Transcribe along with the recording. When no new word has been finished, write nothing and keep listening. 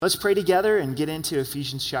Let's pray together and get into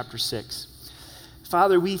Ephesians chapter 6.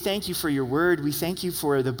 Father, we thank you for your word. We thank you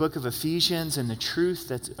for the book of Ephesians and the truth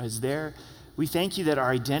that is there. We thank you that our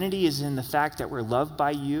identity is in the fact that we're loved by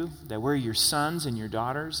you, that we're your sons and your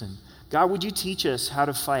daughters. And God, would you teach us how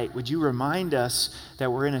to fight? Would you remind us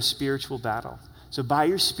that we're in a spiritual battle? So by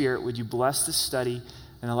your Spirit, would you bless this study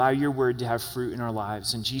and allow your word to have fruit in our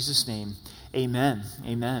lives? In Jesus' name, amen.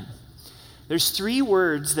 Amen. There's three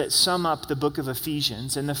words that sum up the book of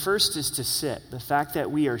Ephesians, and the first is to sit, the fact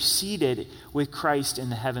that we are seated with Christ in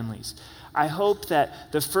the heavenlies. I hope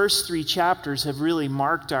that the first three chapters have really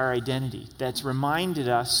marked our identity, that's reminded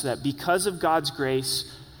us that because of God's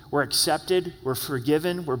grace, we're accepted, we're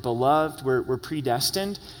forgiven, we're beloved, we're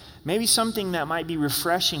predestined. Maybe something that might be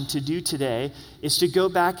refreshing to do today is to go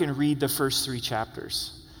back and read the first three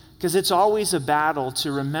chapters. Because it's always a battle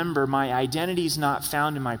to remember my identity is not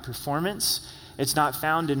found in my performance. It's not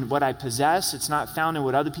found in what I possess. It's not found in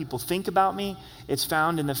what other people think about me. It's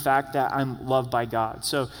found in the fact that I'm loved by God.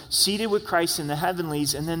 So seated with Christ in the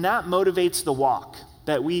heavenlies, and then that motivates the walk,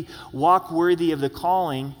 that we walk worthy of the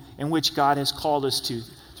calling in which God has called us to.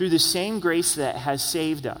 Through the same grace that has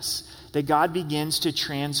saved us, that God begins to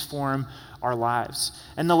transform our lives.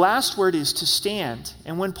 And the last word is to stand.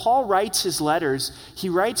 And when Paul writes his letters, he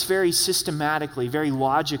writes very systematically, very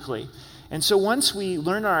logically. And so once we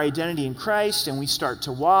learn our identity in Christ and we start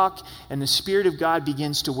to walk and the Spirit of God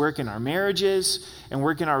begins to work in our marriages and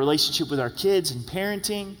work in our relationship with our kids and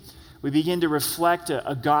parenting, we begin to reflect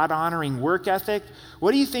a God-honoring work ethic.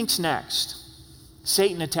 What do you think's next?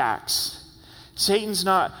 Satan attacks. Satan's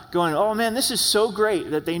not going, oh man, this is so great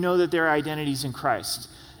that they know that their identity's in Christ.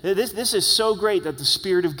 This is so great that the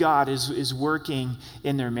Spirit of God is working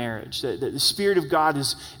in their marriage, that the Spirit of God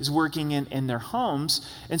is working in their homes.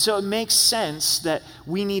 And so it makes sense that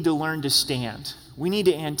we need to learn to stand. We need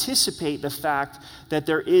to anticipate the fact that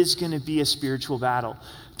there is going to be a spiritual battle.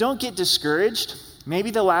 Don't get discouraged. Maybe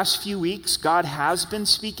the last few weeks, God has been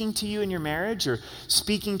speaking to you in your marriage or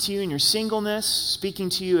speaking to you in your singleness, speaking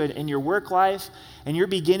to you in your work life, and you're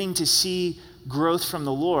beginning to see growth from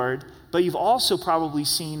the Lord. But you've also probably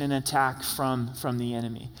seen an attack from the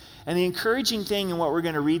enemy. And the encouraging thing in what we're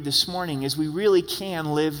going to read this morning is we really can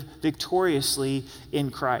live victoriously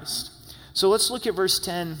in Christ. So let's look at verse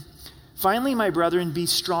 10. Finally, my brethren, be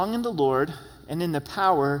strong in the Lord and in the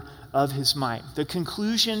power of his might. The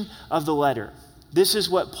conclusion of the letter. This is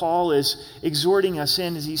what Paul is exhorting us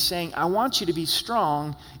in as he's saying, I want you to be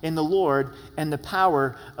strong in the Lord and the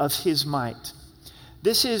power of his might.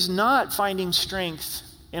 This is not finding strength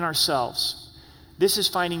in ourselves. This is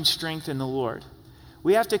finding strength in the Lord.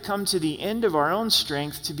 We have to come to the end of our own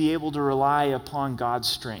strength to be able to rely upon God's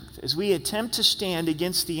strength. As we attempt to stand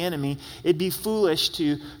against the enemy, it'd be foolish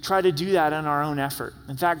to try to do that in our own effort.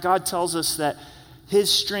 In fact, God tells us that his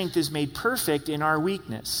strength is made perfect in our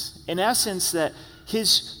weakness. In essence, that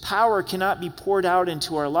his power cannot be poured out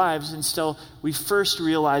into our lives until we first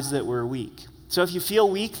realize that we're weak. So if you feel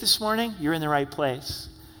weak this morning, you're in the right place.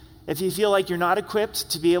 If you feel like you're not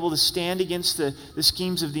equipped to be able to stand against the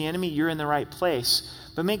schemes of the enemy, you're in the right place.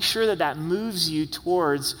 But make sure that moves you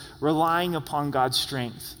towards relying upon God's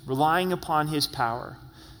strength, relying upon his power.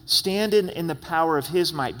 Stand in the power of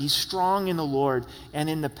his might. Be strong in the Lord and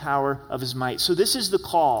in the power of his might. So this is the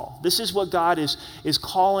call. This is what God is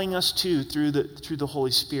calling us to through the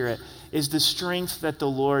Holy Spirit, is the strength that the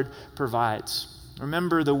Lord provides.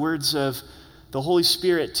 Remember the words of the Holy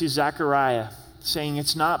Spirit to Zechariah, saying,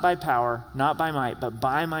 it's not by power, not by might, but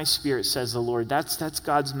by my Spirit, says the Lord. That's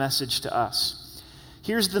God's message to us.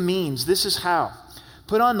 Here's the means. This is how.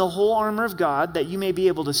 Put on the whole armor of God that you may be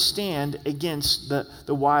able to stand against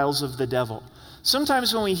the wiles of the devil.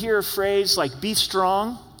 Sometimes when we hear a phrase like be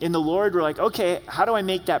strong in the Lord, we're like, okay, how do I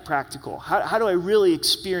make that practical? How do I really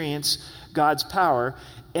experience God's power?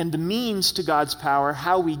 And the means to God's power,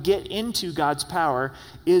 how we get into God's power,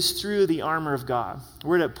 is through the armor of God.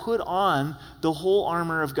 We're to put on the whole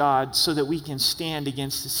armor of God so that we can stand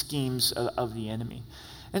against the schemes of the enemy.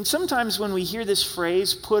 And sometimes when we hear this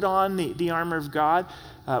phrase, put on the armor of God,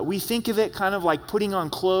 we think of it kind of like putting on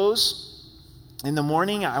clothes. In the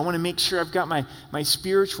morning, I want to make sure I've got my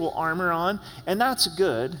spiritual armor on, and that's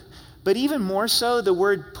good. But even more so, the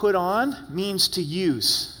word put on means to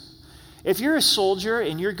use. If you're a soldier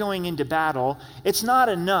and you're going into battle, it's not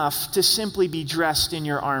enough to simply be dressed in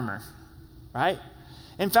your armor, right?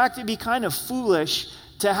 In fact, it'd be kind of foolish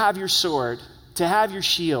to have your sword, to have your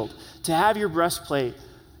shield, to have your breastplate,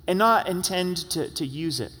 and not intend to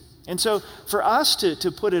use it. And so for us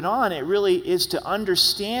to put it on, it really is to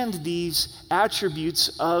understand these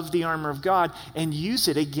attributes of the armor of God and use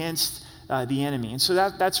it against the enemy. And so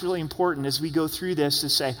that's really important as we go through this to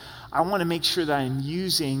say, I want to make sure that I'm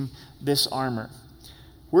using this armor.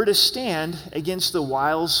 We're to stand against the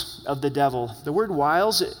wiles of the devil. The word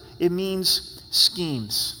wiles, it means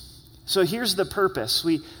schemes. So here's the purpose.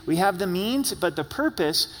 We have the means, but the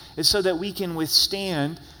purpose is so that we can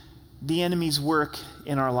withstand the enemy's work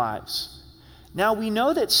in our lives. Now we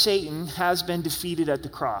know that Satan has been defeated at the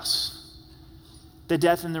cross, the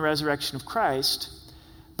death and the resurrection of Christ,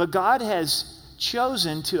 but God has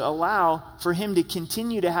chosen to allow for him to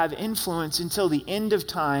continue to have influence until the end of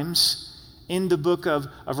times in the book of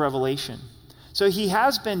Revelation. So he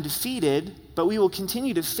has been defeated, but we will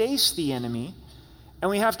continue to face the enemy, and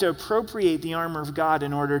we have to appropriate the armor of God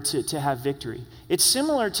in order to have victory. It's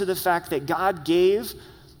similar to the fact that God gave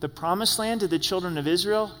the promised land to the children of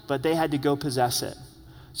Israel, but they had to go possess it.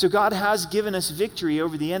 So God has given us victory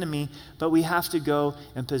over the enemy, but we have to go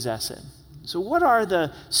and possess it. So what are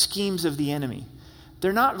the schemes of the enemy?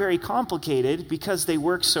 They're not very complicated because they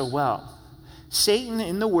work so well. Satan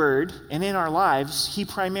in the Word and in our lives, he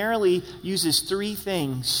primarily uses three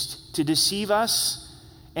things to deceive us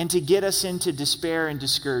and to get us into despair and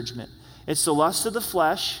discouragement. It's the lust of the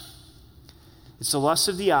flesh, it's the lust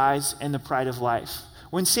of the eyes, and the pride of life.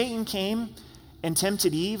 When Satan came and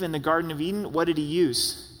tempted Eve in the Garden of Eden, what did he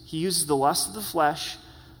use? He uses the lust of the flesh,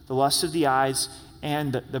 the lust of the eyes,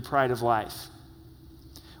 and the pride of life.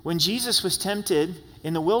 When Jesus was tempted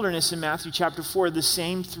in the wilderness in Matthew chapter 4, the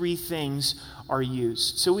same three things are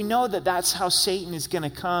used. So we know that that's how Satan is going to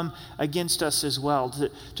come against us as well,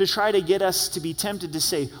 to try to get us to be tempted to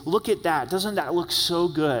say, look at that. Doesn't that look so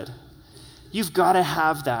good? You've got to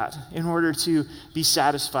have that in order to be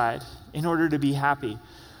satisfied, in order to be happy.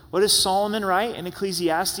 What does Solomon write in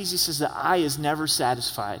Ecclesiastes? He says the eye is never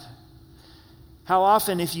satisfied. How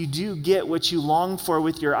often, if you do get what you long for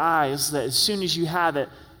with your eyes, that as soon as you have it,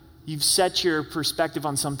 you've set your perspective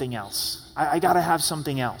on something else. I got to have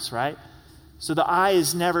something else, right? So the eye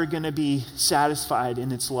is never going to be satisfied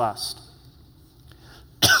in its lust.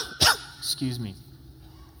 Excuse me.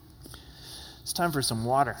 It's time for some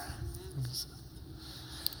water.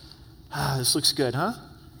 This looks good, huh?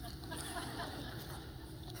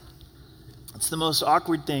 It's the most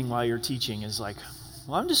awkward thing while you're teaching is like,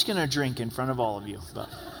 well, I'm just going to drink in front of all of you. But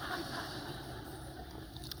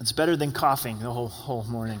it's better than coughing the whole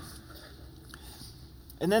morning.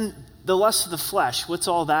 And then the lust of the flesh, what's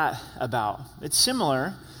all that about? It's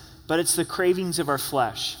similar, but it's the cravings of our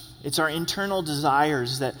flesh. It's our internal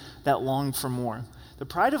desires that long for more. The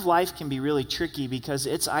pride of life can be really tricky because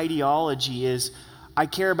its ideology is, I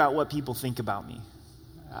care about what people think about me.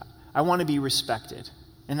 I want to be respected.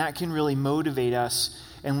 And that can really motivate us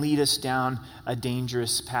and lead us down a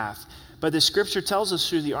dangerous path. But the scripture tells us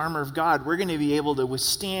through the armor of God, we're going to be able to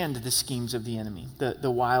withstand the schemes of the enemy,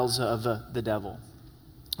 the wiles of the devil.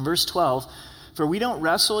 Verse 12, for we don't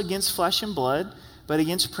wrestle against flesh and blood, but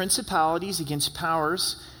against principalities, against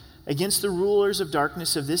powers, against the rulers of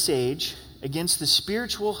darkness of this age, against the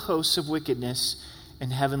spiritual hosts of wickedness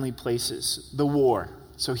in heavenly places. The war.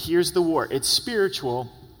 So here's the war. It's spiritual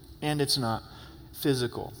and it's not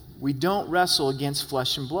physical. We don't wrestle against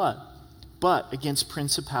flesh and blood, but against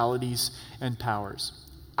principalities and powers.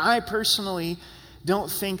 I personally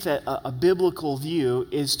don't think that a biblical view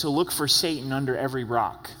is to look for Satan under every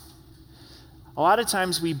rock. A lot of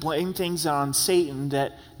times we blame things on Satan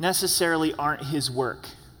that necessarily aren't his work.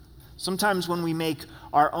 Sometimes when we make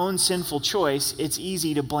our own sinful choice, it's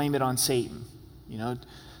easy to blame it on Satan. You know,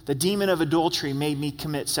 the demon of adultery made me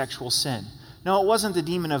commit sexual sin. No, it wasn't the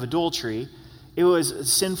demon of adultery. It was a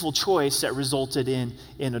sinful choice that resulted in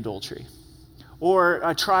adultery. Or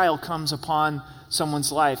a trial comes upon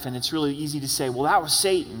someone's life, and it's really easy to say, well, that was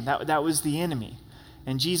Satan. That was the enemy.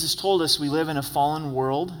 And Jesus told us we live in a fallen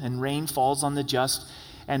world, and rain falls on the just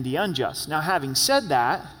and the unjust. Now, having said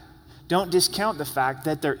that, don't discount the fact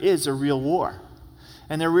that there is a real war.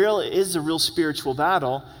 And there is a real spiritual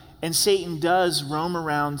battle, and Satan does roam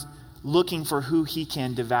around looking for who he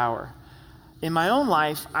can devour. In my own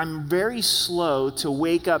life, I'm very slow to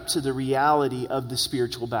wake up to the reality of the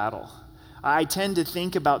spiritual battle. I tend to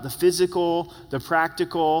think about the physical, the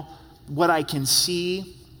practical, what I can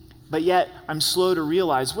see, but yet I'm slow to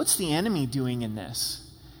realize what's the enemy doing in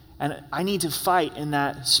this? And I need to fight in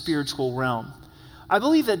that spiritual realm. I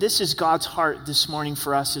believe that this is God's heart this morning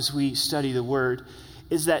for us as we study the Word,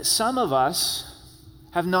 is that some of us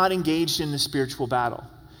have not engaged in the spiritual battle.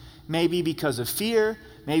 Maybe because of fear,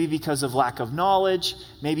 maybe because of lack of knowledge,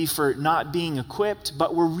 maybe for not being equipped,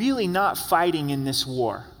 but we're really not fighting in this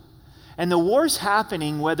war. And the war's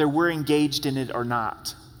happening whether we're engaged in it or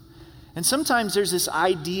not. And sometimes there's this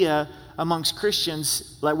idea amongst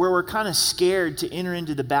Christians like where we're kind of scared to enter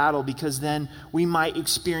into the battle because then we might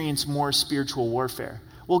experience more spiritual warfare.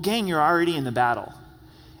 Well, gang, you're already in the battle.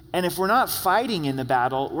 And if we're not fighting in the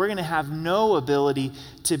battle, we're going to have no ability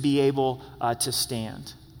to be able to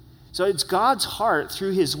stand. So it's God's heart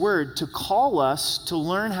through his word to call us to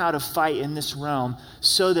learn how to fight in this realm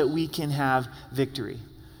so that we can have victory.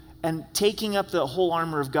 And taking up the whole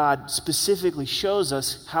armor of God specifically shows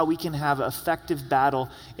us how we can have effective battle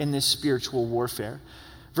in this spiritual warfare.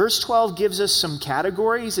 Verse 12 gives us some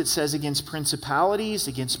categories. It says against principalities,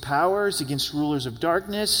 against powers, against rulers of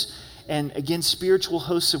darkness, and against spiritual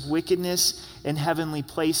hosts of wickedness in heavenly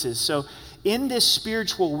places. So in this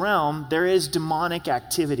spiritual realm, there is demonic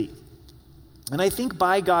activity. And I think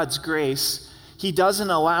by God's grace, he doesn't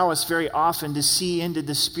allow us very often to see into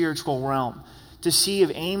the spiritual realm, to see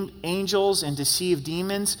of angels and to see of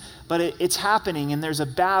demons, but it's happening, and there's a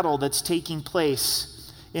battle that's taking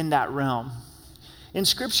place in that realm. In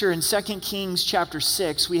Scripture, in 2 Kings chapter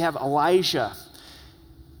 6, we have Elijah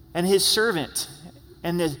and his servant,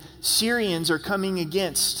 and the Syrians are coming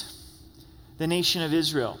against the nation of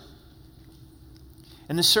Israel.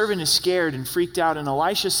 And the servant is scared and freaked out, and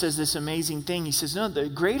Elisha says this amazing thing. He says, no, the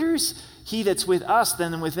greater is he that's with us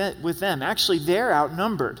than with them. Actually, they're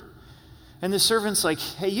outnumbered. And the servant's like,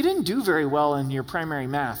 hey, you didn't do very well in your primary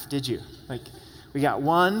math, did you? Like, we got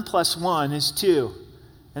 1 + 1 is 2.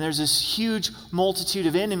 And there's this huge multitude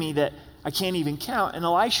of enemy that I can't even count. And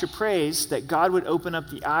Elisha prays that God would open up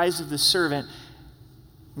the eyes of the servant.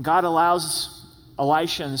 And God allows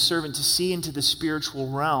Elisha and the servant to see into the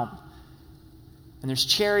spiritual realm. And there's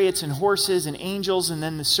chariots and horses and angels. And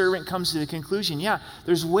then the servant comes to the conclusion, yeah,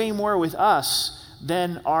 there's way more with us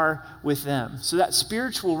than are with them. So that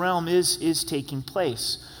spiritual realm is taking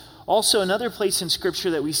place. Also, another place in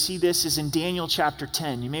Scripture that we see this is in Daniel chapter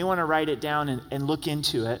 10. You may want to write it down and look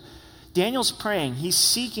into it. Daniel's praying. He's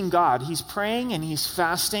seeking God. He's praying and he's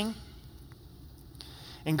fasting.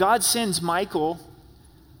 And God sends Michael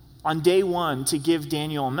on day 1 to give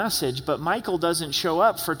Daniel a message, but Michael doesn't show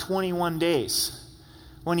up for 21 days.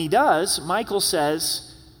 When he does, Michael says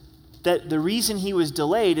that the reason he was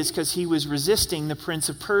delayed is because he was resisting the prince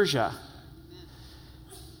of Persia.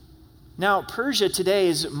 Now, Persia today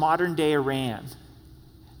is modern-day Iran.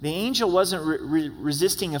 The angel wasn't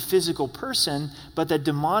resisting a physical person, but the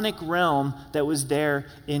demonic realm that was there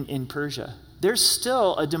in Persia. There's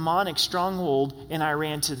still a demonic stronghold in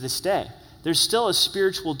Iran to this day. There's still a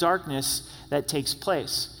spiritual darkness that takes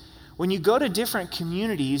place. When you go to different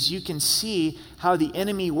communities, you can see how the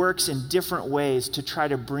enemy works in different ways to try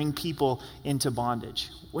to bring people into bondage.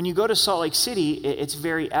 When you go to Salt Lake City, it's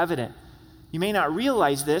very evident. You may not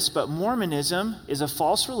realize this, but Mormonism is a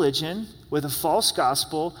false religion with a false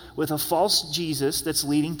gospel, with a false Jesus that's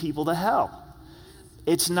leading people to hell.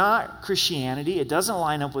 It's not Christianity. It doesn't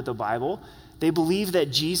line up with the Bible. They believe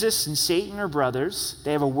that Jesus and Satan are brothers.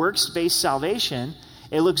 They have a works-based salvation.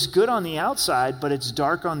 It looks good on the outside, but it's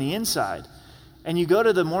dark on the inside. And you go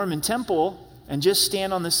to the Mormon temple and just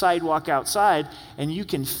stand on the sidewalk outside, and you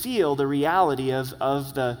can feel the reality of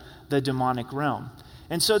the demonic realm.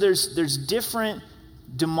 And so there's different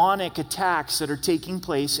demonic attacks that are taking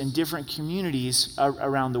place in different communities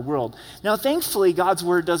around the world. Now, thankfully, God's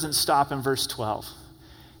word doesn't stop in verse 12.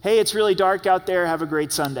 Hey, it's really dark out there. Have a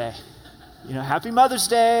great Sunday. Happy Mother's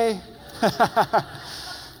Day.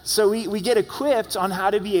 So we get equipped on how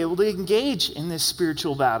to be able to engage in this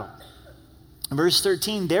spiritual battle. Verse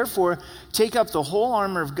 13, therefore, take up the whole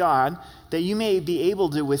armor of God that you may be able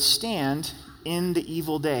to withstand in the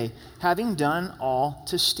evil day, having done all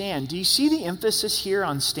to stand. Do you see the emphasis here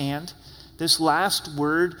on stand? This last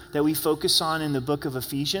word that we focus on in the book of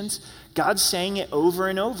Ephesians, God's saying it over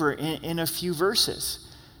and over in a few verses.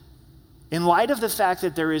 In light of the fact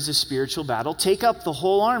that there is a spiritual battle, take up the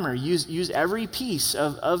whole armor. Use every piece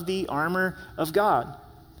of the armor of God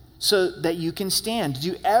so that you can stand.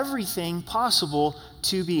 Do everything possible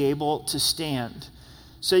to be able to stand.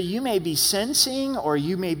 So you may be sensing or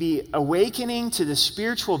you may be awakening to the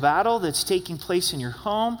spiritual battle that's taking place in your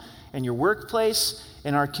home, in your workplace,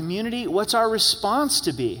 in our community. What's our response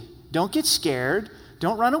to be? Don't get scared.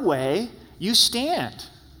 Don't run away. You stand.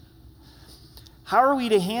 How are we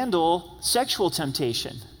to handle sexual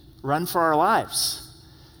temptation? Run for our lives.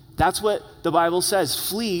 That's what the Bible says.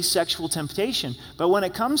 Flee sexual temptation. But when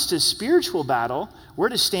it comes to spiritual battle, we're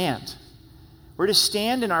to stand. We're to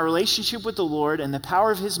stand in our relationship with the Lord and the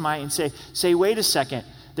power of his might and say, wait a second.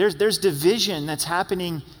 There's division that's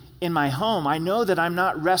happening in my home. I know that I'm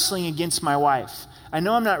not wrestling against my wife. I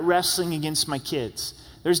know I'm not wrestling against my kids.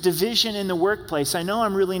 There's division in the workplace. I know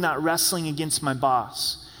I'm really not wrestling against my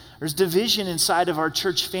boss. There's division inside of our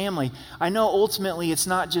church family. I know ultimately it's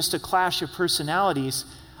not just a clash of personalities.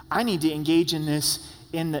 I need to engage in this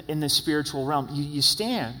in the spiritual realm. You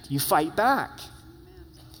stand, you fight back.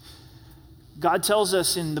 God tells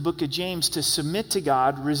us in the book of James to submit to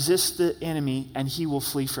God, resist the enemy, and he will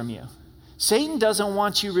flee from you. Satan doesn't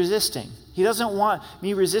want you resisting. He doesn't want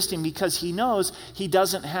me resisting because he knows he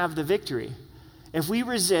doesn't have the victory. If we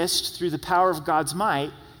resist through the power of God's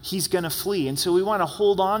might, he's going to flee. And so we want to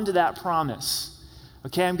hold on to that promise.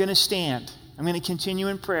 Okay, I'm going to stand. I'm going to continue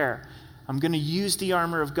in prayer. I'm going to use the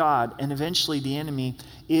armor of God, and eventually the enemy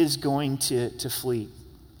is going to flee.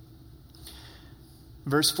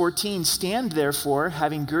 Verse 14, stand therefore,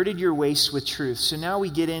 having girded your waist with truth. So now we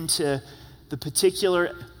get into the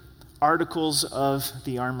particular articles of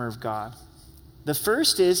the armor of God. The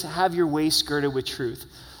first is, have your waist girded with truth.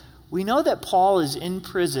 We know that Paul is in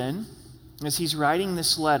prison as he's writing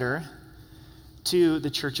this letter to the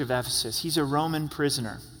church of Ephesus. He's a Roman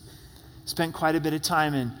prisoner. Spent quite a bit of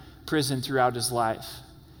time in prison throughout his life.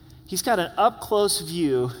 He's got an up-close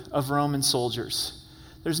view of Roman soldiers.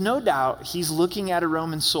 There's no doubt he's looking at a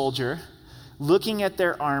Roman soldier, looking at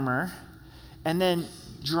their armor, and then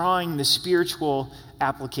drawing the spiritual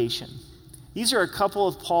application. These are a couple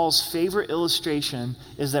of Paul's favorite illustration,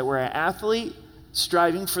 is that we're an athlete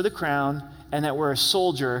striving for the crown, and that we're a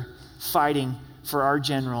soldier fighting for our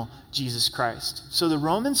general, Jesus Christ. So the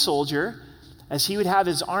Roman soldier, as he would have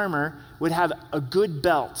his armor, would have a good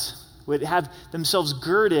belt, would have themselves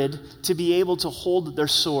girded to be able to hold their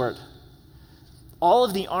sword. All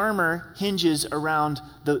of the armor hinges around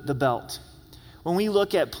the belt. When we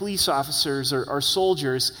look at police officers or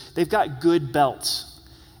soldiers, they've got good belts.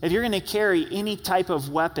 If you're going to carry any type of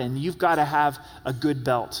weapon, you've got to have a good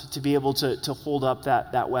belt to be able to hold up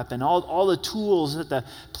that weapon. All the tools that the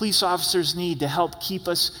police officers need to help keep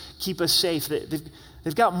us safe.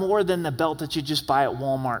 They've got more than the belt that you just buy at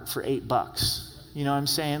Walmart for $8. You know what I'm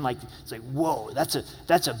saying? Like, it's like, whoa, that's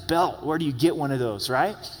a belt. Where do you get one of those,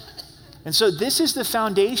 right? And so this is the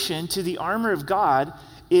foundation to the armor of God,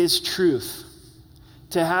 is truth.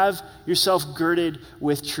 To have yourself girded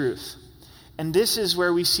with truth. And this is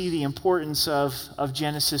where we see the importance of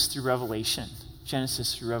Genesis through Revelation.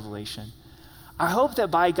 Genesis through Revelation. I hope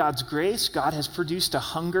that by God's grace, God has produced a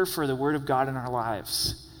hunger for the Word of God in our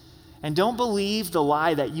lives. And don't believe the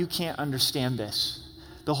lie that you can't understand this.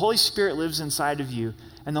 The Holy Spirit lives inside of you,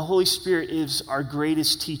 and the Holy Spirit is our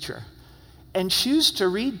greatest teacher. And choose to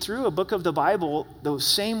read through a book of the Bible the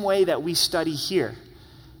same way that we study here.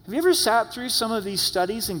 Have you ever sat through some of these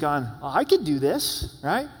studies and gone, oh, I could do this,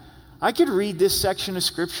 right? I could read this section of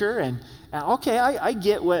Scripture and okay, I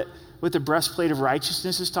get what the breastplate of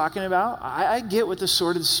righteousness is talking about. I get what the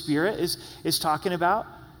sword of the Spirit is talking about.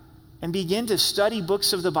 And begin to study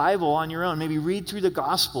books of the Bible on your own. Maybe read through the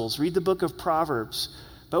Gospels, read the book of Proverbs.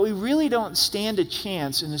 But we really don't stand a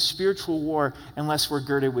chance in the spiritual war unless we're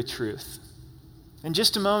girded with truth. In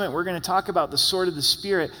just a moment, we're going to talk about the sword of the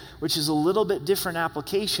Spirit, which is a little bit different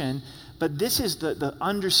application, but this is the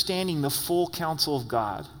understanding the full counsel of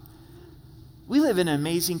God. We live in an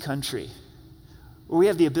amazing country where we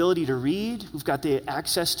have the ability to read. We've got the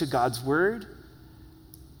access to God's Word.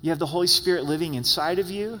 You have the Holy Spirit living inside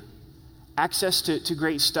of you, access to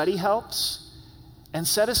great study helps, and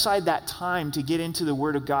set aside that time to get into the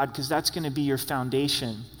Word of God, because that's going to be your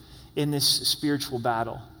foundation in this spiritual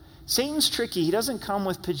battle. Satan's tricky. He doesn't come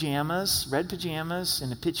with pajamas, red pajamas,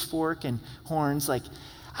 and a pitchfork and horns like,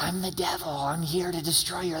 I'm the devil. I'm here to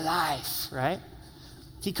destroy your life, right?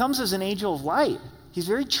 He comes as an angel of light. He's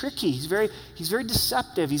very tricky. He's very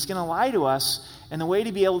deceptive. He's going to lie to us. And the way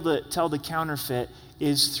to be able to tell the counterfeit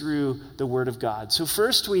is through the Word of God. So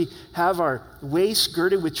first we have our waist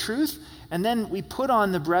girded with truth, and then we put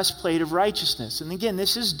on the breastplate of righteousness. And again,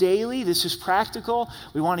 this is daily. This is practical.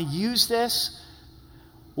 We want to use this.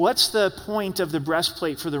 What's the point of the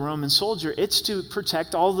breastplate for the Roman soldier? It's to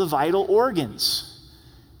protect all the vital organs.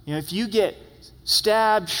 You know, if you get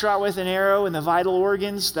stabbed, shot with an arrow in the vital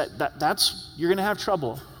organs, that's you're going to have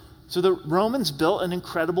trouble. So the Romans built an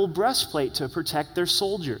incredible breastplate to protect their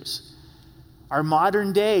soldiers. Our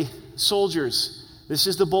modern day soldiers, this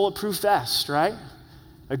is the bulletproof vest, right?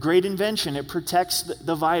 A great invention. It protects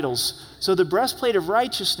the vitals. So the breastplate of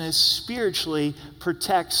righteousness spiritually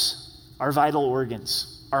protects our vital organs.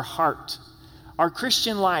 Our heart. Our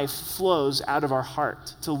Christian life flows out of our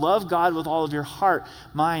heart. To love God with all of your heart,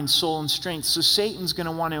 mind, soul, and strength. So Satan's going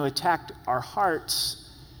to want to attack our hearts.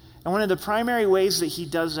 And one of the primary ways that he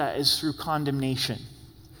does that is through condemnation.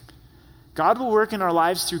 God will work in our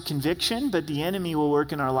lives through conviction, but the enemy will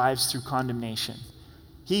work in our lives through condemnation.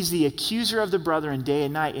 He's the accuser of the brethren day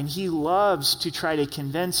and night, and he loves to try to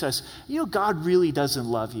convince us, God really doesn't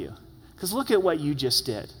love you. Because look at what you just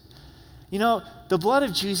did. The blood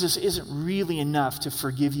of Jesus isn't really enough to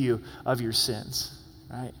forgive you of your sins,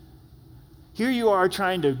 right? Here you are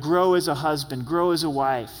trying to grow as a husband, grow as a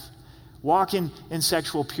wife, walk in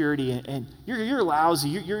sexual purity, and you're lousy,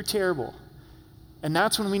 you're terrible. And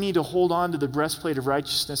that's when we need to hold on to the breastplate of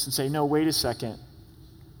righteousness and say, no, wait a second.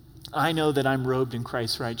 I know that I'm robed in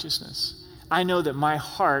Christ's righteousness. I know that my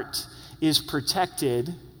heart is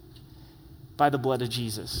protected by the blood of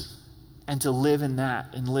Jesus. And to live in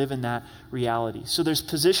that reality. So there's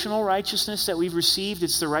positional righteousness that we've received.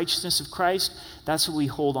 It's the righteousness of Christ. That's what we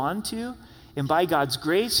hold on to. And by God's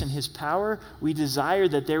grace and his power, we desire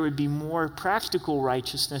that there would be more practical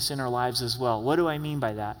righteousness in our lives as well. What do I mean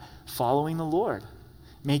by that? Following the Lord,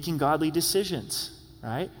 making godly decisions,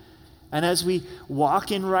 right? And as we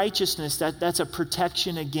walk in righteousness, that's a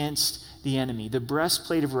protection against the enemy. The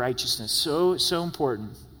breastplate of righteousness, so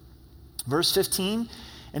important. Verse 15,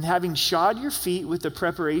 and having shod your feet with the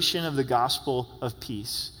preparation of the gospel of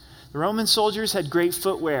peace. The Roman soldiers had great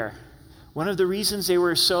footwear. One of the reasons they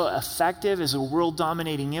were so effective as a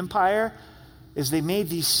world-dominating empire is they made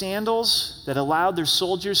these sandals that allowed their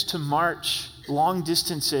soldiers to march long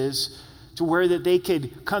distances to where that they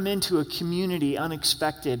could come into a community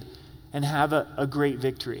unexpected and have a great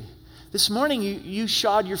victory. This morning, you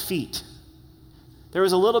shod your feet. There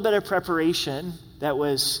was a little bit of preparation that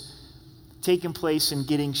was taking place in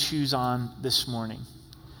getting shoes on this morning.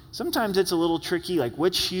 Sometimes it's a little tricky, like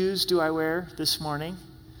which shoes do I wear this morning?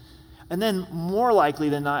 And then more likely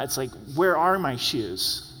than not, it's like, where are my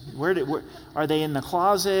shoes? Where are they in the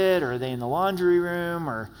closet? Or are they in the laundry room?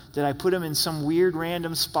 Or did I put them in some weird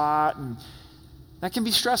random spot? And that can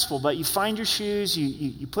be stressful, but you find your shoes,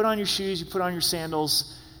 you put on your shoes, you put on your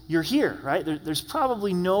sandals, you're here, right? There's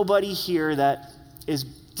probably nobody here that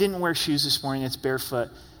didn't wear shoes this morning that's barefoot,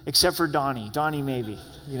 except for Donnie. Donnie maybe,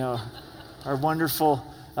 our wonderful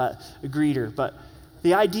greeter. But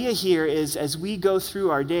the idea here is as we go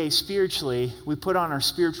through our day spiritually, we put on our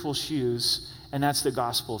spiritual shoes, and that's the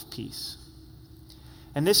gospel of peace.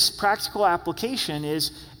 And this practical application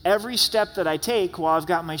is every step that I take while I've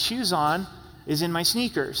got my shoes on is in my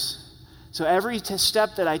sneakers. So every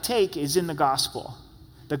step that I take is in the gospel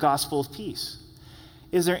of peace.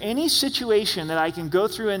 Is there any situation that I can go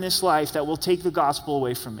through in this life that will take the gospel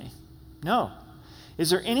away from me? No.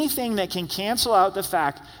 Is there anything that can cancel out the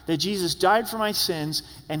fact that Jesus died for my sins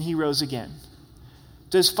and he rose again?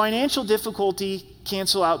 Does financial difficulty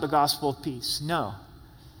cancel out the gospel of peace? No.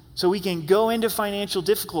 So we can go into financial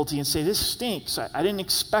difficulty and say, this stinks. I didn't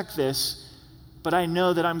expect this, but I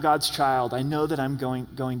know that I'm God's child. I know that I'm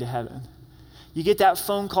going to heaven. You get that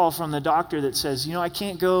phone call from the doctor that says, I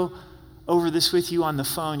can't go over this with you on the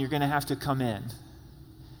phone. You're going to have to come in.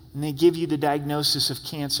 And they give you the diagnosis of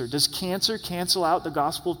cancer. Does cancer cancel out the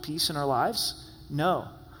gospel of peace in our lives? No.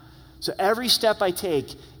 So every step I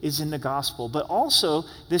take is in the gospel. But also,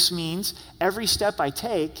 this means every step I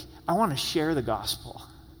take, I want to share the gospel.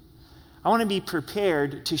 I want to be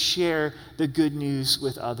prepared to share the good news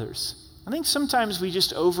with others. I think sometimes we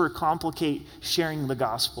just overcomplicate sharing the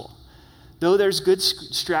gospel. Though there's good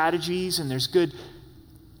strategies and there's good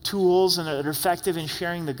tools and that are effective in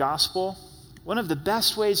sharing the gospel, one of the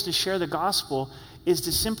best ways to share the gospel is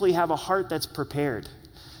to simply have a heart that's prepared.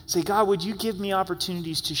 Say, God, would you give me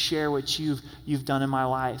opportunities to share what you've done in my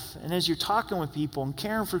life? And as you're talking with people and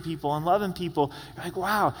caring for people and loving people, you're like,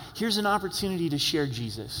 wow, here's an opportunity to share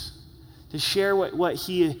Jesus, to share what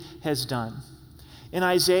he has done. In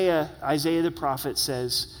Isaiah the prophet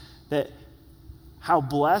says that how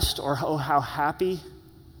blessed or how happy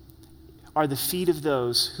are the feet of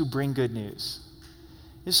those who bring good news.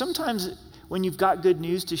 And sometimes when you've got good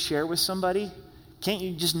news to share with somebody, can't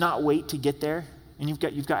you just not wait to get there? And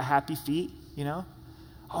you've got happy feet,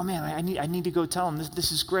 Oh man, I need to go tell them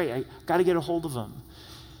this is great. I got to get a hold of them.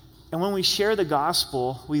 And when we share the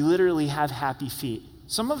gospel, we literally have happy feet.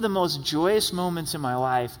 Some of the most joyous moments in my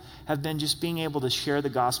life have been just being able to share the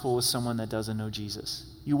gospel with someone that doesn't know Jesus.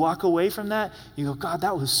 You walk away from that, you go, God,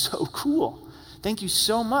 that was so cool. Thank you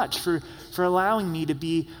so much for allowing me to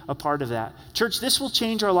be a part of that. Church, this will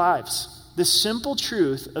change our lives. The simple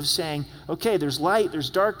truth of saying, okay, there's light, there's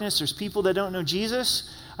darkness, there's people that don't know Jesus.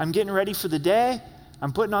 I'm getting ready for the day.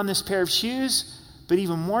 I'm putting on this pair of shoes. But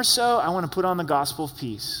even more so, I want to put on the gospel of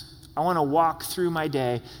peace. I want to walk through my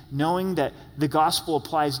day knowing that the gospel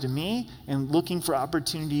applies to me and looking for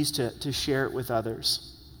opportunities to share it with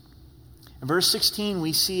others. In verse 16,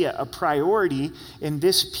 we see a priority in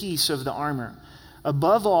this piece of the armor.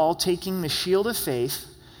 Above all, taking the shield of faith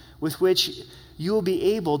with which you will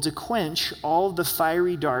be able to quench all the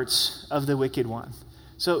fiery darts of the wicked one.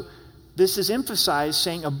 So this is emphasized,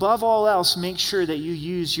 saying, above all else, make sure that you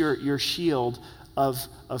use your shield of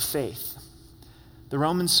faith. The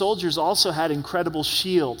Roman soldiers also had incredible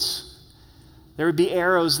shields. There would be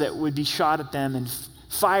arrows that would be shot at them and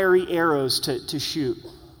fiery arrows to shoot.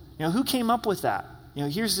 Who came up with that?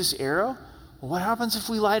 Here's this arrow. Well, what happens if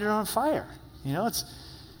we light it on fire?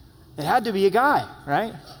 It had to be a guy,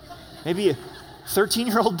 right? Maybe a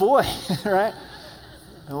 13-year-old boy, right?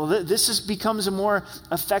 Well, this becomes a more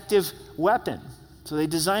effective weapon. So they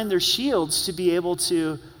designed their shields to be able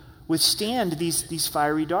to withstand these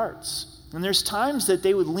fiery darts. And there's times that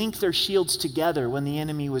they would link their shields together when the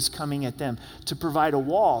enemy was coming at them to provide a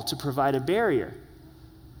wall, to provide a barrier.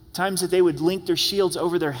 Times that they would link their shields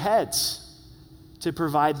over their heads to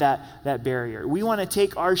provide that barrier. We want to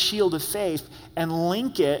take our shield of faith and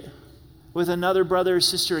link it with another brother or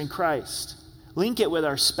sister in Christ. Link it with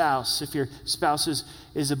our spouse, if your spouse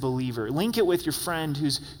is a believer. Link it with your friend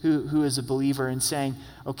who is a believer, and saying,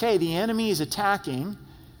 okay, the enemy is attacking.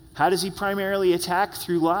 How does he primarily attack?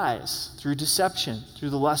 Through lies, through deception,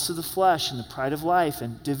 through the lust of the flesh and the pride of life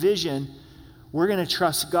and division. We're going to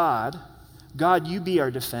trust God. God, you be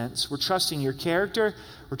our defense. We're trusting your character.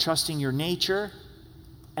 We're trusting your nature.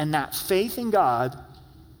 And that faith in God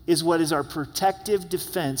is what is our protective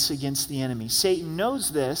defense against the enemy. Satan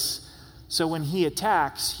knows this, so when he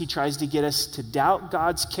attacks, he tries to get us to doubt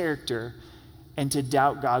God's character and to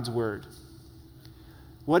doubt God's word.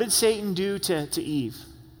 What did Satan do to Eve?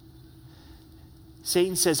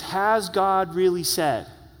 Satan says, has God really said?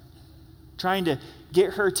 Trying to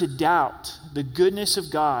get her to doubt the goodness of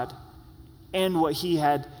God and what he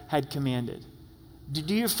had commanded.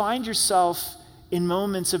 Do you find yourself in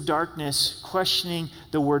moments of darkness questioning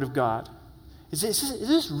the word of God? Is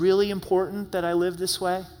this really important that I live this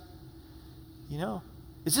way?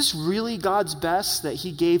 Is this really God's best that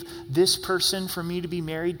he gave this person for me to be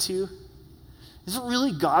married to? Is it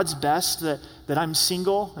really God's best that I'm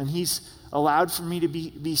single and he's allowed for me to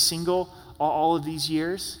be single all of these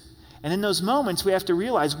years? And in those moments, we have to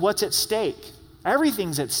realize what's at stake.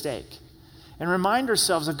 Everything's at stake. And remind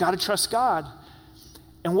ourselves, I've got to trust God.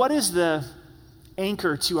 And what is the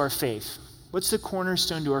anchor to our faith? What's the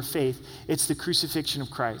cornerstone to our faith? It's the crucifixion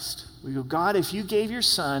of Christ. We go, God, if you gave your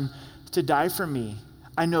son to die for me,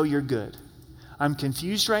 I know you're good. I'm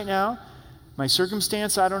confused right now. My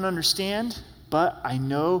circumstance, I don't understand, but I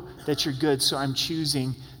know that you're good, so I'm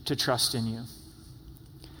choosing to trust in you.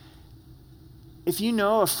 If you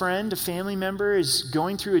know a friend, a family member is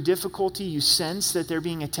going through a difficulty, you sense that they're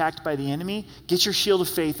being attacked by the enemy, get your shield of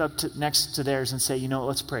faith up next to theirs and say,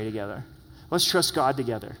 let's pray together. Let's trust God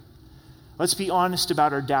together. Let's be honest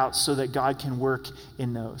about our doubts so that God can work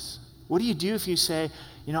in those. What do you do if you say,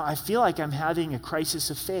 I feel like I'm having a crisis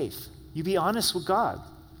of faith? You be honest with God.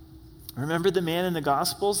 Remember the man in the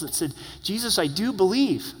Gospels that said, Jesus, I do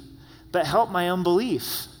believe, but help my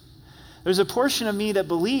unbelief. There's a portion of me that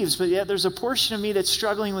believes, but yet there's a portion of me that's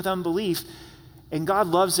struggling with unbelief. And God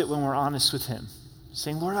loves it when we're honest with him,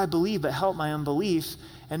 saying, Lord, I believe, but help my unbelief.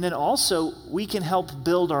 And then also, we can help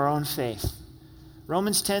build our own faith.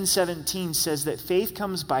 Romans 10:17 says that faith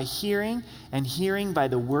comes by hearing, and hearing by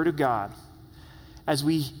the word of God. As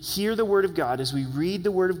we hear the word of God, as we read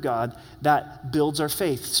the word of God, that builds our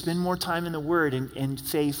faith. Spend more time in the word and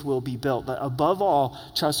faith will be built. But above all,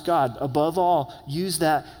 trust God. Above all, use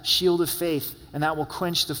that shield of faith, and that will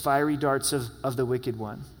quench the fiery darts of the wicked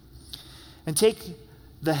one. And take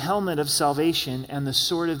the helmet of salvation and the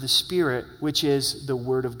sword of the Spirit, which is the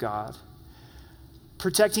word of God.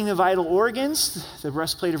 Protecting the vital organs, the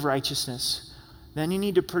breastplate of righteousness. Then you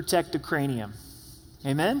need to protect the cranium.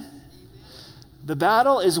 Amen? The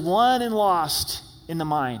battle is won and lost in the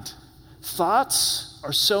mind. Thoughts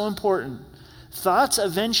are so important. Thoughts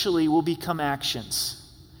eventually will become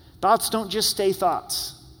actions. Thoughts don't just stay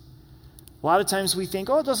thoughts. A lot of times we think,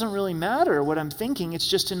 it doesn't really matter what I'm thinking. It's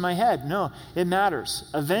just in my head. No, it matters.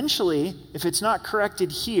 Eventually, if it's not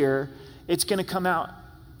corrected here, it's going to come out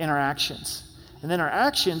in our actions. And then our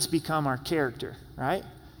actions become our character, right?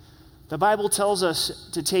 The Bible tells us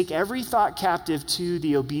to take every thought captive to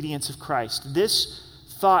the obedience of Christ. This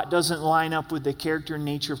thought doesn't line up with the character and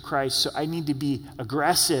nature of Christ, so I need to be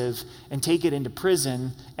aggressive and take it into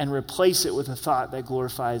prison and replace it with a thought that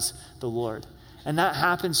glorifies the Lord. And that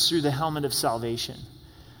happens through the helmet of salvation.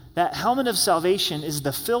 That helmet of salvation is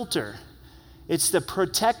the filter. It's the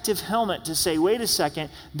protective helmet to say, wait a second,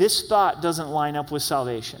 this thought doesn't line up with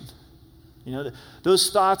salvation. Those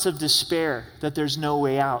thoughts of despair, that there's no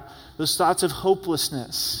way out. Those thoughts of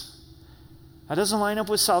hopelessness. That doesn't line up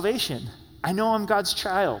with salvation. I know I'm God's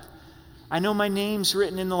child. I know my name's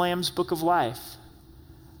written in the Lamb's book of life.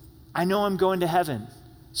 I know I'm going to heaven.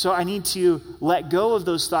 So I need to let go of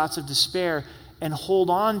those thoughts of despair and hold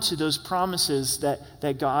on to those promises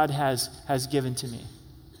that God has given to me.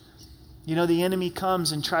 You know, the enemy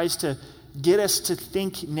comes and tries to get us to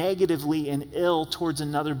think negatively and ill towards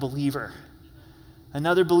another believer.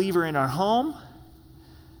 Another believer in our home,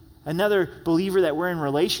 another believer that we're in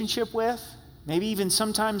relationship with. Maybe even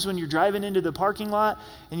sometimes when you're driving into the parking lot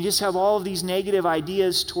and you just have all of these negative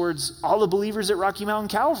ideas towards all the believers at Rocky Mountain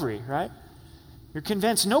Calvary, right? You're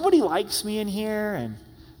convinced nobody likes me in here and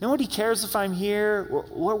nobody cares if I'm here.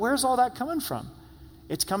 Where's all that coming from?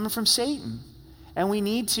 It's coming from Satan. And we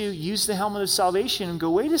need to use the helmet of salvation and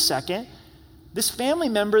go, wait a second. This family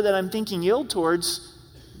member that I'm thinking ill towards,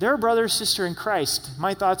 they're a brother or sister in Christ.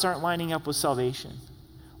 My thoughts aren't lining up with salvation.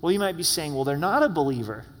 Well, you might be saying, well, they're not a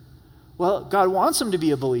believer. Well, God wants them to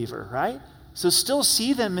be a believer, right? So still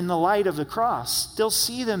see them in the light of the cross. Still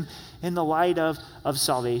see them in the light of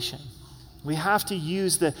salvation. We have to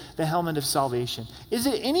use the helmet of salvation. Is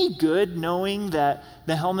it any good knowing that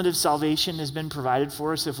the helmet of salvation has been provided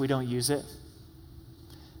for us if we don't use it?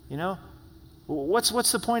 You know?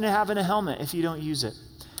 What's the point of having a helmet if you don't use it?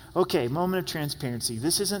 Okay, moment of transparency.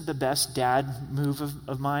 This isn't the best dad move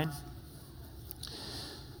of mine.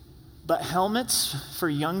 But helmets for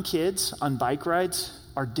young kids on bike rides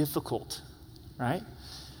are difficult, right?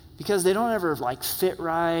 Because they don't ever fit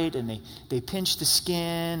right, and they pinch the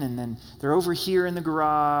skin, and then they're over here in the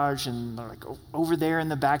garage, and they're over there in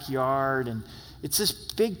the backyard, and it's this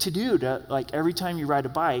big to-do to every time you ride a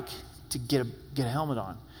bike to get a helmet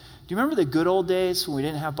on. Do you remember the good old days when we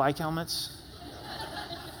didn't have bike helmets?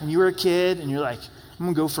 When you were a kid and you're like, I'm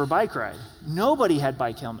going to go for a bike ride. Nobody had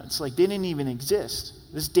bike helmets. They didn't even exist.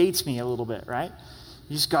 This dates me a little bit, right?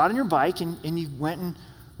 You just got on your bike and you went and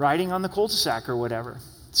riding on the cul-de-sac or whatever.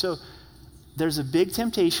 So there's a big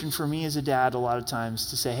temptation for me as a dad a lot of times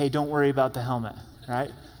to say, hey, don't worry about the helmet,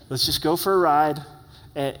 right? Let's just go for a ride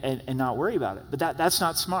and not worry about it. But that's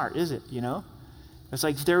not smart, is it, you know? It's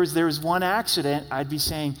like if there was one accident, I'd be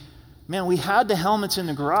saying, man, we had the helmets in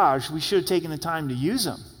the garage. We should have taken the time to use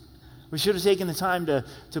them. We should have taken the time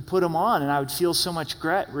to put them on, and I would feel so much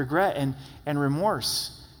regret and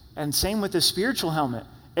remorse. And same with the spiritual helmet.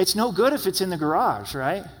 It's no good if it's in the garage,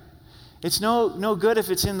 right? It's no good if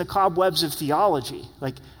it's in the cobwebs of theology.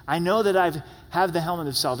 I know that I have the helmet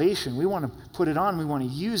of salvation. We want to put it on. We want to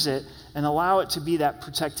use it and allow it to be that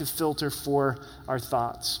protective filter for our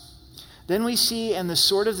thoughts. Then we see, and the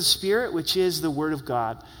sword of the Spirit, which is the Word of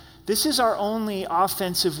God. This is our only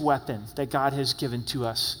offensive weapon that God has given to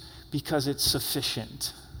us because it's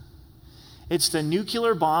sufficient. It's the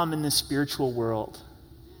nuclear bomb in the spiritual world.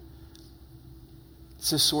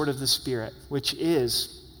 It's the sword of the Spirit, which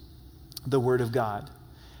is the Word of God.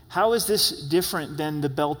 How is this different than the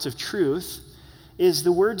belt of truth? Is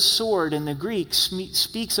the word sword in the Greek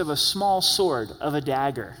speaks of a small sword, of a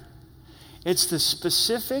dagger. It's the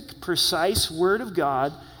specific, precise Word of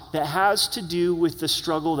God that has to do with the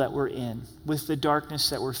struggle that we're in, with the darkness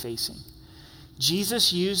that we're facing.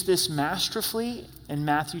 Jesus used this masterfully in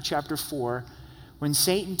Matthew chapter 4. When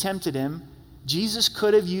Satan tempted him, Jesus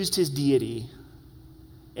could have used his deity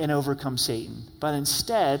and overcome Satan. But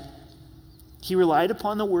instead, he relied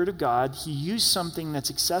upon the Word of God. He used something that's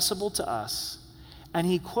accessible to us. And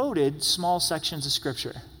he quoted small sections of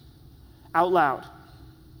Scripture out loud.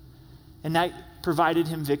 And that provided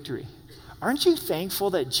him victory. Aren't you thankful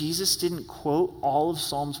that Jesus didn't quote all of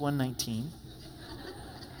Psalms 119?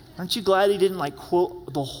 Aren't you glad he didn't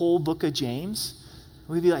quote the whole book of James?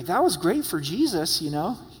 We'd be like, that was great for Jesus, you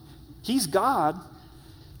know. He's God.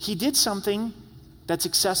 He did something that's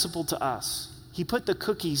accessible to us. He put the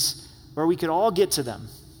cookies where we could all get to them,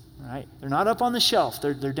 right? They're not up on the shelf.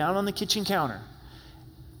 They're down on the kitchen counter.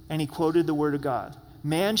 And he quoted the Word of God.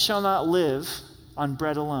 Man shall not live on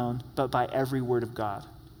bread alone, but by every word of God.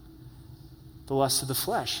 The lust of the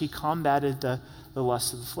flesh. He combated the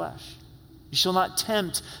lust of the flesh. You shall not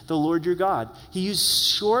tempt the Lord your God. He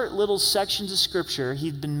used short little sections of Scripture.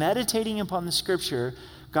 He'd been meditating upon the Scripture.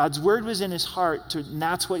 God's word was in his heart, and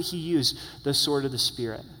that's what he used, the sword of the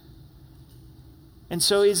Spirit. And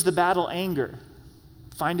so is the battle anger?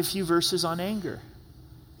 Find a few verses on anger.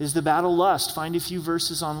 Is the battle lust? Find a few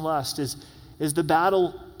verses on lust. Is the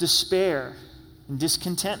battle despair and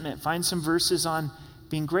discontentment? Find some verses on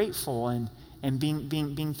being grateful and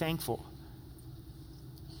being thankful.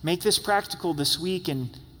 Make this practical this week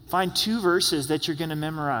and find 2 verses that you're going to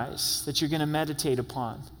memorize, that you're going to meditate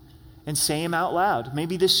upon, and say them out loud.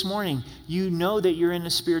 Maybe this morning you know that you're in a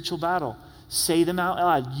spiritual battle. Say them out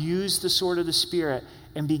loud. Use the sword of the Spirit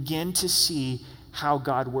and begin to see how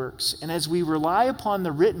God works. And as we rely upon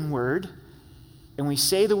the written word and we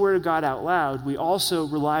say the word of God out loud, we also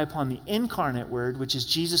rely upon the incarnate word, which is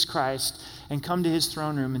Jesus Christ, and come to his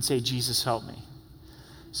throne room and say, Jesus, help me.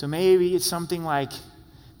 So maybe it's something like,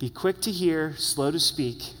 be quick to hear, slow to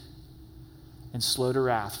speak, and slow to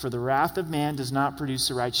wrath. For the wrath of man does not produce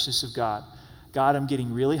the righteousness of God. God, I'm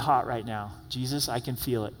getting really hot right now. Jesus, I can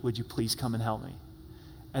feel it. Would you please come and help me?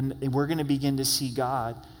 And we're going to begin to see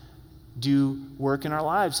God do work in our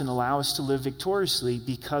lives and allow us to live victoriously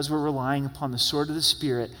because we're relying upon the sword of the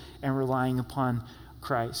Spirit and relying upon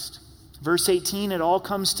Christ. Verse 18, it all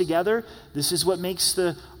comes together. This is what makes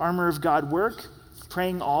the armor of God work.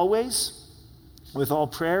 Praying always with all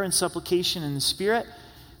prayer and supplication in the Spirit,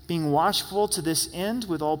 being watchful to this end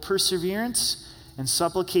with all perseverance and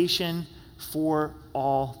supplication for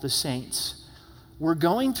all the saints. We're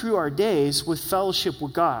going through our days with fellowship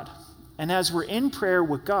with God. And as we're in prayer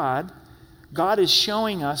with God, God is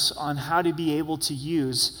showing us on how to be able to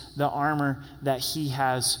use the armor that he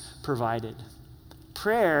has provided.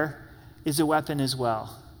 Prayer is a weapon as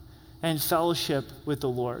well, and fellowship with the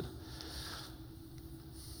Lord.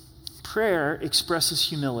 Prayer expresses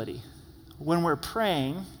humility. When we're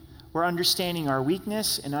praying, we're understanding our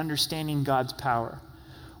weakness and understanding God's power.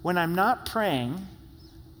 When I'm not praying,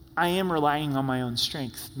 I am relying on my own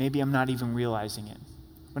strength. Maybe I'm not even realizing it.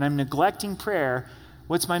 When I'm neglecting prayer,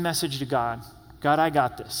 what's my message to God? God, I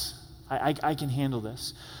got this. I can handle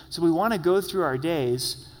this. So we want to go through our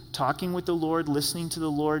days talking with the Lord, listening to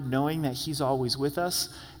the Lord, knowing that he's always with us.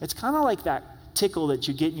 It's kind of like that tickle that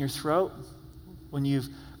you get in your throat when you've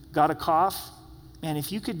got a cough. And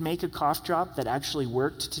if you could make a cough drop that actually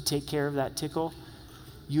worked to take care of that tickle,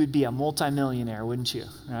 you would be a multimillionaire, wouldn't you?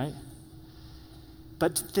 Right?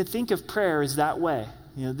 But to think of prayer is that way.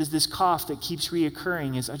 You know, this cough that keeps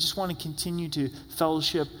reoccurring is, I just want to continue to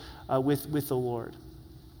fellowship with the Lord.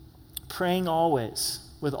 Praying always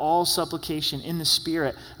with all supplication in the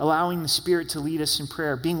Spirit, allowing the Spirit to lead us in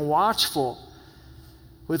prayer. Being watchful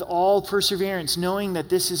with all perseverance, knowing that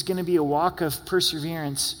this is going to be a walk of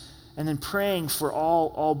perseverance, and then praying for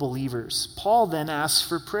all believers. Paul then asks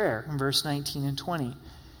for prayer in verse 19 and 20.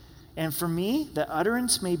 And for me, that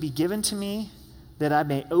utterance may be given to me, that I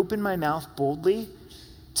may open my mouth boldly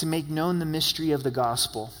to make known the mystery of the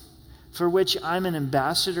gospel, for which I'm an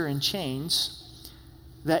ambassador in chains,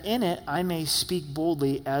 that in it I may speak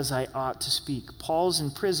boldly as I ought to speak. Paul's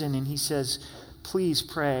in prison, and he says, please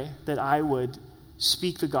pray that I would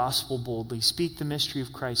speak the gospel boldly, speak the mystery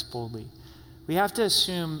of Christ boldly. We have to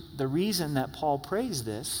assume the reason that Paul prays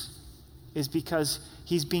this is because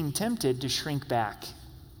he's being tempted to shrink back.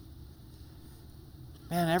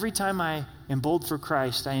 Man, every time I am bold for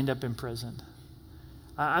Christ, I end up in prison.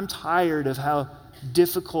 I'm tired of how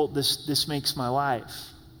difficult this makes my life.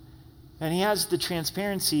 And he has the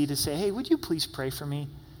transparency to say, hey, would you please pray for me?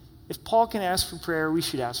 If Paul can ask for prayer, we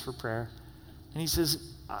should ask for prayer. And he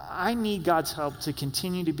says, I need God's help to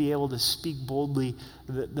continue to be able to speak boldly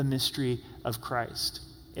the mystery of Christ.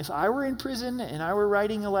 If I were in prison and I were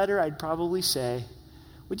writing a letter, I'd probably say,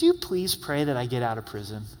 would you please pray that I get out of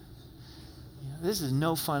prison? This is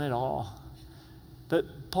no fun at all. But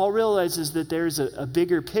Paul realizes that there's a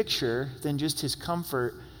bigger picture than just his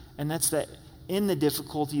comfort, and that's that in the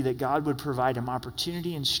difficulty that God would provide him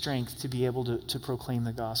opportunity and strength to be able to proclaim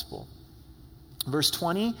the gospel. Verse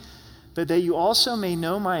 20, but that you also may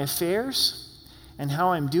know my affairs and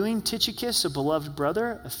how I'm doing. Tychicus, a beloved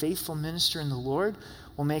brother, a faithful minister in the Lord,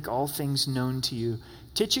 will make all things known to you.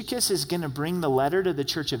 Tychicus is going to bring the letter to the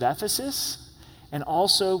church of Ephesus and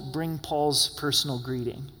also bring Paul's personal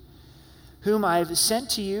greeting, whom I have sent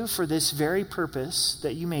to you for this very purpose,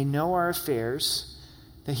 that you may know our affairs,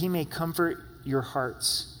 that he may comfort your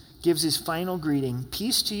hearts. Gives his final greeting.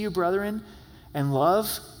 Peace to you, brethren, and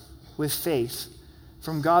love with faith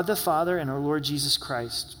from God the Father and our Lord Jesus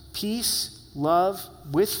Christ. Peace, love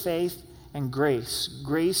with faith, and grace.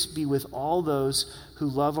 Grace be with all those who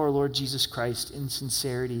love our Lord Jesus Christ in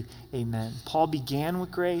sincerity. Amen. Paul began with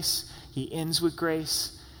grace. He ends with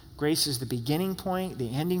grace. Grace is the beginning point,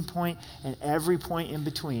 the ending point, and every point in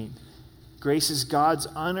between. Grace is God's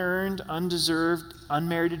unearned, undeserved,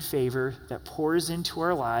 unmerited favor that pours into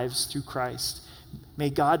our lives through Christ. May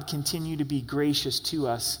God continue to be gracious to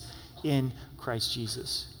us in Christ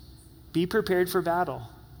Jesus. Be prepared for battle.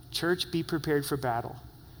 Church, be prepared for battle.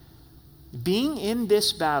 Being in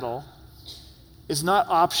this battle is not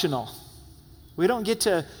optional. We don't get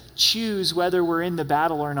to choose whether we're in the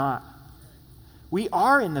battle or not. We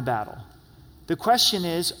are in the battle. The question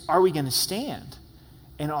is, are we going to stand?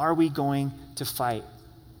 And are we going to fight?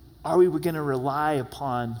 Are we going to rely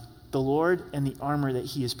upon the Lord and the armor that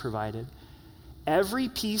he has provided? every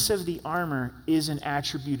piece of the armor is an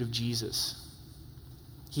attribute of Jesus.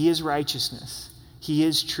 He is righteousness. He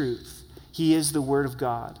is truth. He is the Word of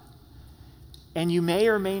God. And you may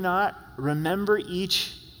or may not remember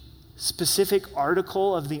each specific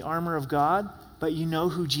article of the armor of God, but you know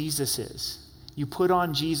who Jesus is. You put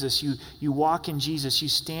on Jesus. You walk in Jesus. You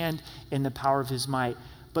stand in the power of his might.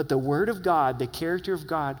 But the Word of God, the character of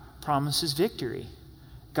God, promises victory.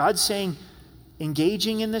 God's saying,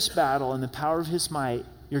 engaging in this battle in the power of his might,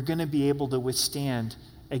 you're going to be able to withstand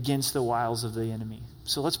against the wiles of the enemy.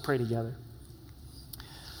 So let's pray together.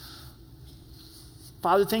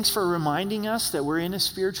 Father, thanks for reminding us that we're in a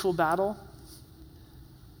spiritual battle,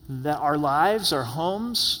 that our lives, our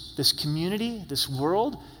homes, this community, this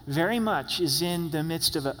world, very much is in the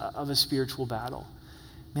midst of a spiritual battle.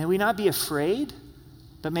 May we not be afraid,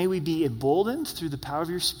 but may we be emboldened through the power of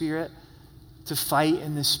your Spirit to fight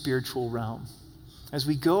in this spiritual realm. As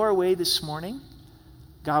we go our way this morning,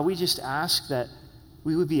 God, we just ask that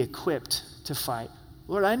we would be equipped to fight.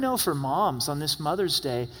 Lord, I know for moms on this Mother's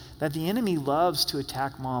Day that the enemy loves to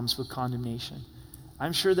attack moms with condemnation.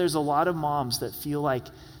 I'm sure there's a lot of moms that feel like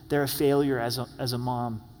they're a failure as a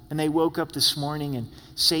mom. And they woke up this morning and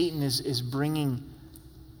Satan is bringing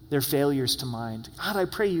their failures to mind. God, I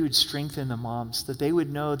pray you would strengthen the moms, that they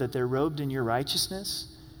would know that they're robed in your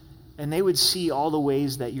righteousness and they would see all the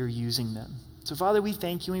ways that you're using them. So, Father, we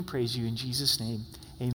thank you and praise you in Jesus' name.